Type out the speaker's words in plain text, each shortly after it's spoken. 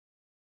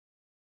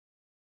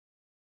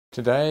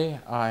Today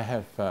I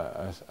have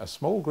a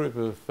small group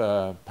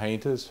of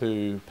painters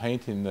who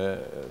paint in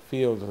the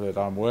field that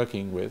I'm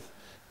working with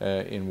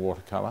in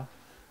watercolour,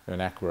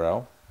 in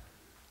aquarelle,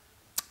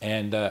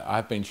 and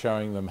I've been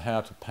showing them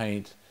how to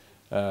paint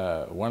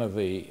one of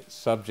the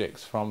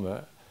subjects from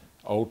the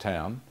old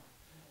town,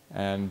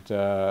 and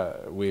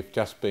we've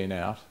just been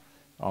out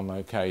on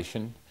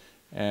location,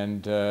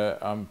 and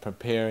I'm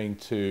preparing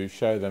to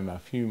show them a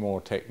few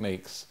more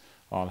techniques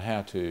on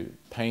how to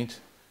paint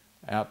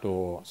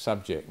outdoor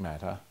subject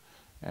matter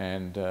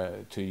and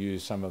to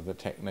use some of the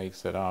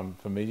techniques that I'm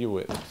familiar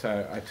with.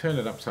 So I turn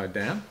it upside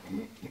down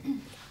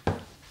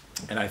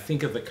and I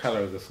think of the colour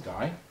of the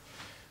sky,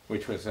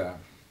 which was a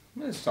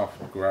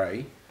soft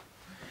grey.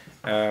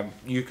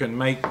 You can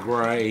make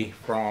grey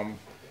from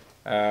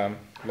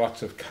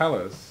lots of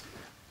colours.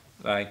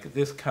 Like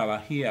this colour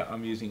here,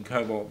 I'm using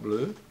cobalt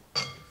blue,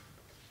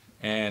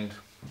 and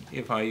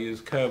if I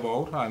use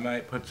cobalt I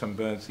might put some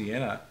burnt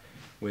sienna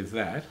with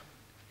that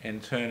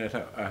and turn it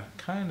a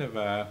kind of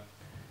a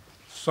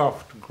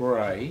soft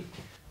grey.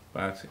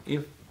 But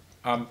if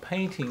I'm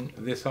painting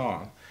this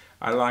on,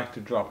 I like to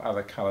drop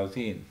other colours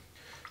in.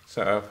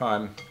 So if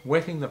I'm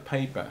wetting the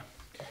paper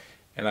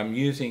and I'm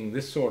using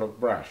this sort of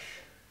brush,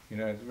 you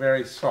know, it's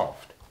very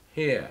soft.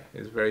 Here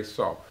is very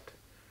soft.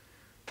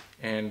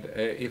 And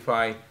if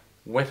I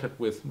wet it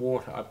with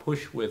water, I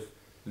push with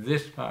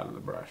this part of the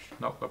brush,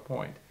 not the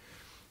point.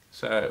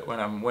 So when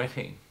I'm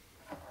wetting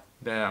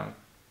down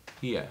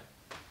here,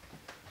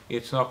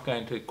 it's not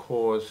going to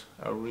cause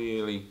a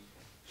really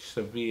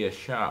severe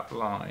sharp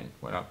line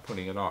when I'm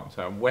putting it on.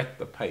 So I wet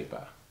the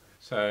paper.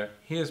 So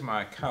here's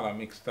my colour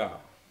mixed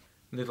up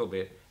a little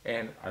bit,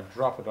 and I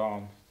drop it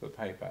on the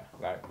paper,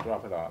 like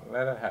drop it on,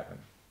 let it happen,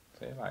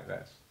 see, like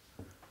this.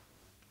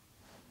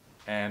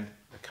 And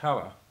the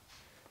colour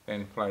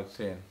then floats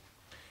in.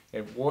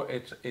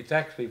 It's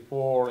actually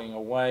falling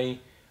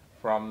away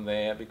from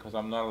there because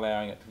I'm not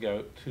allowing it to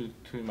go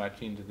too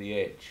much into the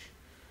edge.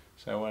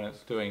 So when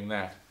it's doing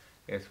that,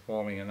 it's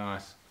forming a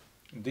nice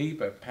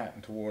deeper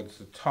pattern towards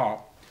the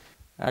top.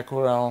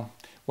 Aquarelle,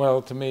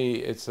 well, to me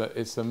it's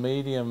a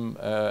medium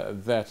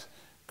that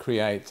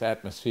creates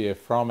atmosphere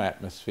from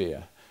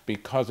atmosphere,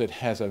 because it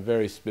has a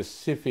very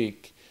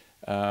specific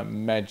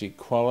magic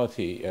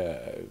quality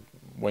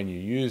when you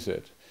use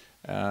it.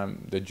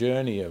 The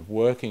journey of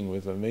working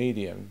with a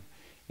medium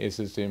is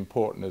as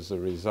important as the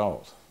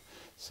result.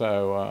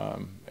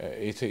 So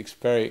it's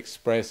very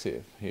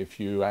expressive. If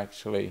you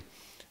actually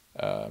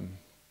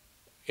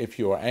if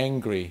you're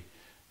angry,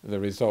 the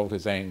result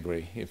is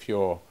angry. If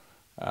you're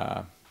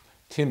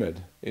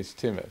timid, it's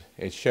timid.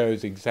 It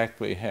shows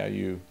exactly how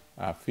you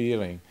are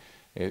feeling,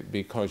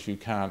 because you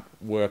can't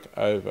work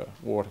over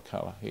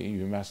watercolour.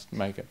 You must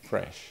make it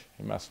fresh.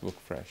 It must look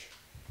fresh.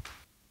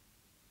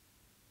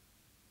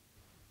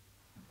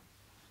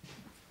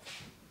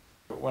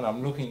 When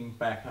I'm looking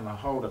back and I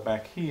hold it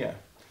back here,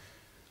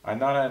 I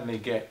not only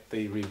get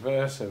the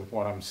reverse of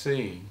what I'm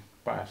seeing,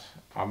 but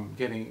I'm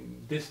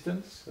getting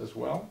distance as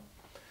well.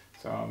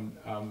 So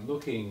I'm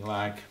looking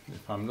like,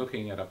 if I'm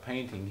looking at a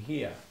painting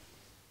here,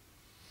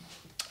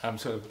 I'm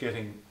sort of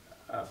getting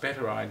a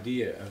better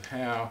idea of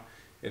how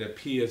it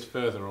appears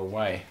further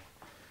away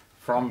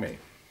from me.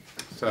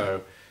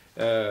 So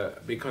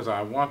because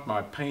I want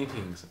my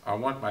paintings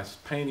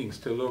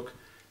to look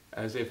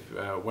as if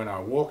when I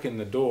walk in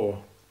the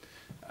door,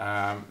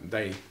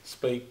 they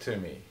speak to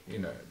me. You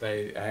know,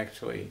 they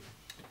actually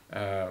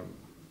I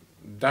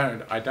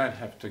don't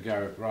have to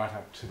go right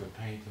up to the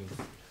painting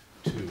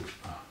to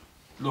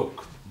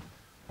look.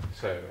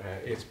 So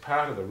it's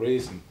part of the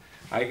reason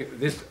I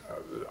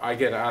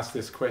get asked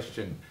this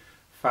question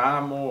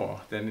far more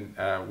than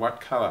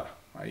what colour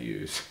I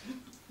use.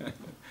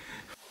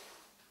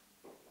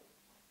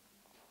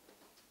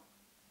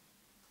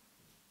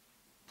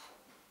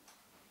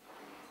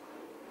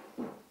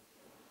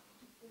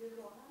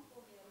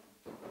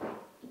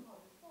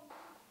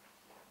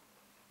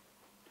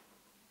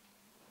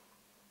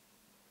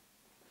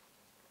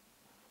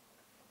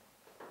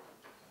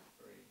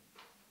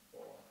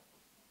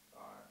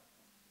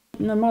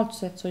 Normalt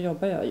sett så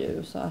jobbar jag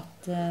ju, så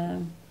att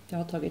jag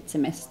har tagit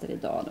semester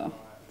idag då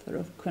för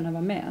att kunna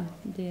vara med.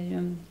 Det är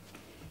ju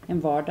en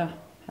vardag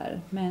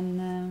här,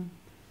 men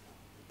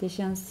det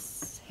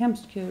känns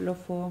hemskt kul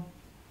att få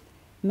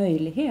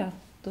möjlighet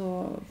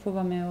att få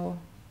vara med och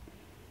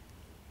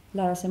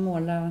lära sig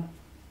måla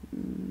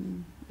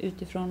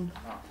utifrån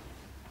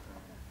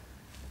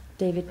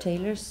David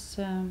Taylors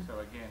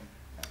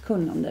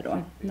kunnande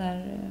då,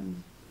 när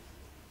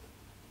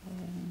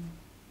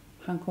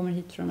han kommer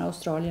hit från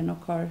Australien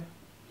och har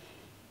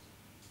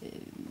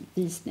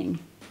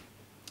visning.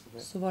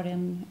 Så var det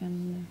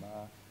en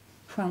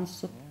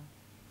chans att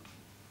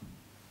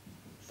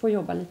få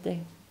jobba lite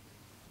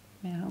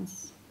med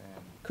hans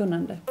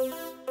kunnande.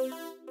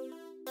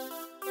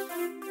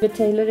 David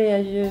Taylor är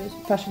ju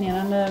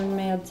fascinerande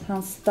med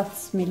hans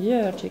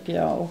stadsmiljö, tycker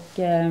jag, och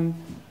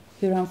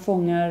hur han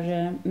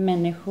fångar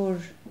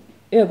människor,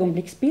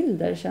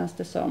 ögonblicksbilder känns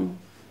det som.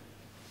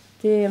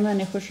 Det är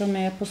människor som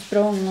är på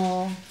språng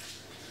och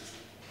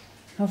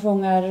Han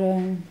fångar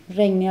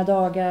regniga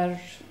dagar.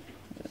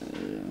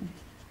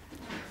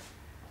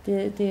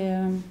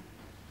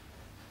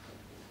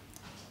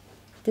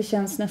 Det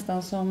känns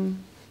nästan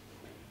som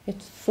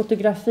ett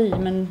fotografi,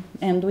 men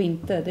ändå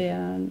inte. Det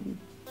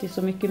är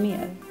så mycket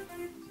mer.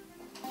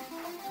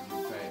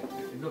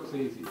 It looks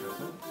easy, doesn't it?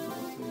 It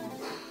looks easy.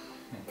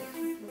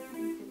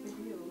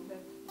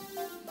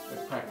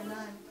 But practice.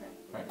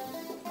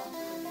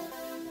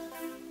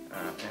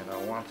 And I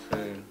want to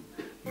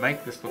make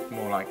this look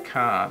more like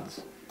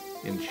cards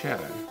in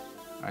shadow.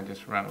 I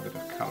just run a bit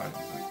of colour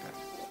like that.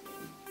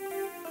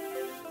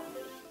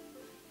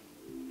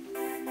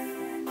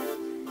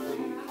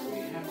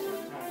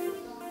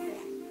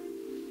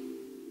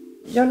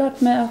 Jag har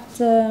lärt mig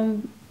att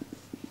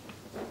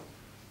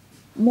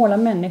måla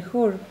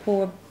människor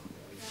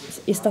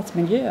i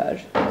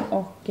stadsmiljöer,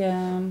 och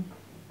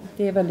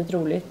det är väldigt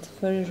roligt,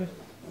 för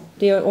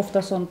det är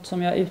ofta sånt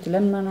som jag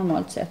utelämnar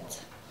normalt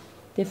sett.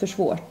 Det är för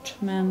svårt,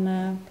 men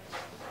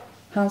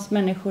hans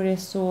människor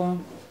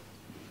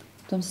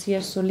de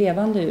ser så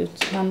levande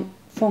ut. Han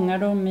fångar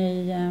dem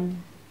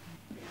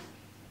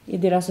i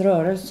deras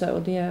rörelse,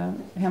 och det är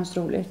hemskt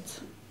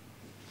roligt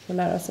att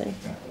lära sig.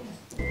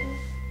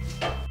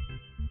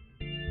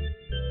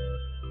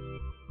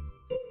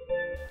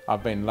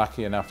 I've been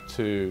lucky enough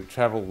to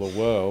travel the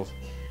world,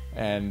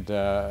 and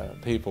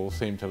people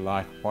seem to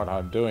like what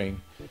I'm doing,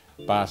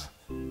 but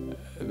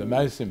the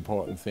most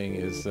important thing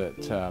is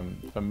that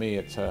for me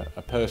it's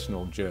a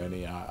personal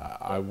journey.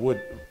 I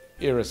would,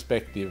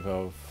 irrespective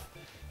of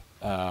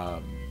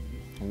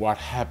what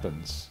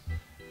happens,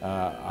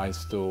 I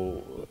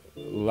still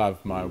love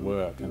my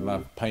work and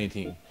love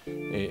painting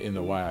in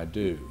the way I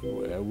do,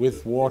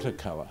 with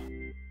watercolour.